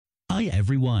Hi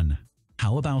everyone!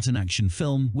 How about an action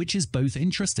film which is both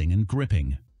interesting and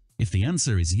gripping? If the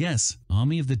answer is yes,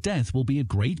 Army of the Dead will be a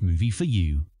great movie for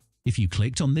you. If you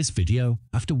clicked on this video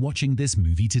after watching this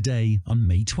movie today on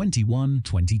May 21,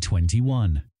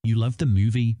 2021, you loved the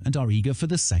movie and are eager for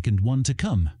the second one to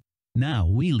come. Now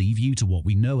we leave you to what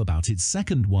we know about its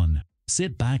second one.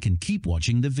 Sit back and keep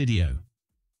watching the video.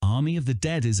 Army of the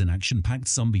Dead is an action-packed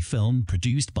zombie film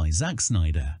produced by Zack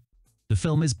Snyder. The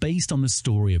film is based on the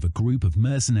story of a group of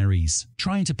mercenaries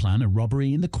trying to plan a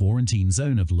robbery in the quarantine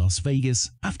zone of Las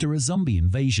Vegas after a zombie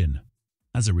invasion.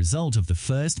 As a result of the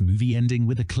first movie ending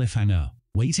with a cliffhanger,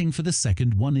 waiting for the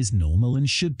second one is normal and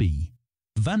should be.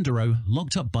 Vandero,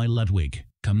 locked up by Ludwig,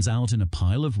 comes out in a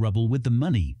pile of rubble with the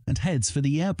money and heads for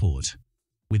the airport.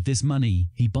 With this money,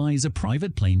 he buys a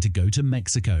private plane to go to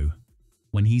Mexico.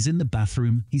 When he's in the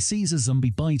bathroom, he sees a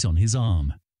zombie bite on his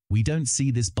arm. We don't see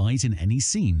this bite in any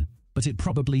scene, but it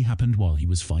probably happened while he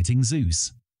was fighting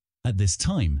Zeus. At this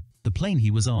time, the plane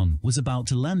he was on was about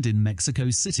to land in Mexico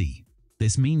City.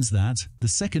 This means that the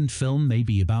second film may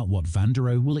be about what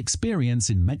Vandero will experience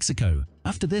in Mexico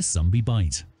after this zombie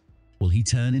bite. Will he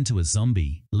turn into a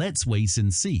zombie? Let's wait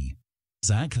and see.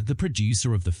 Zack, the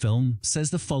producer of the film, says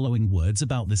the following words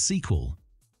about the sequel.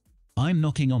 "I'm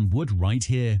knocking on wood right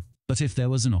here, but if there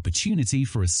was an opportunity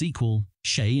for a sequel,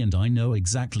 Shay and I know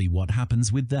exactly what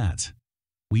happens with that.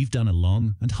 We've done a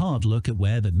long and hard look at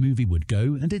where that movie would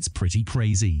go and it's pretty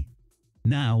crazy.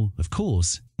 Now, of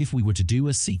course, if we were to do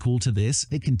a sequel to this,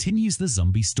 it continues the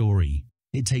zombie story.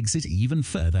 It takes it even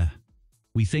further.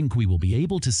 We think we will be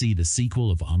able to see the sequel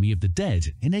of Army of the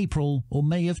Dead in April or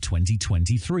May of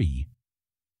 2023.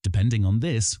 Depending on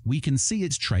this, we can see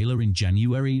its trailer in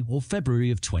January or February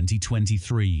of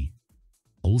 2023.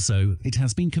 Also, it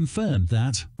has been confirmed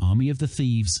that Army of the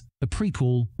Thieves, a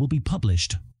prequel, will be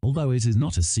published, although it is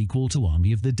not a sequel to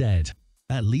Army of the Dead.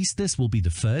 At least this will be the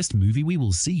first movie we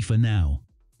will see for now.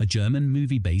 A German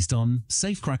movie based on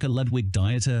safecracker Ludwig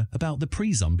Dieter about the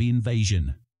pre-zombie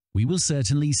invasion. We will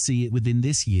certainly see it within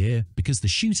this year because the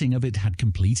shooting of it had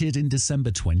completed in December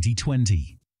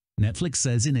 2020. Netflix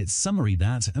says in its summary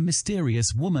that a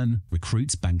mysterious woman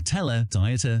recruits bank teller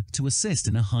Dieter to assist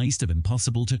in a heist of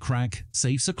impossible-to-crack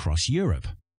safes across Europe.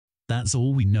 That's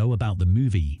all we know about the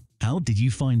movie. How did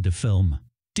you find the film?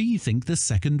 Do you think the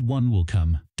second one will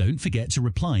come? Don't forget to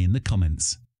reply in the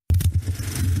comments.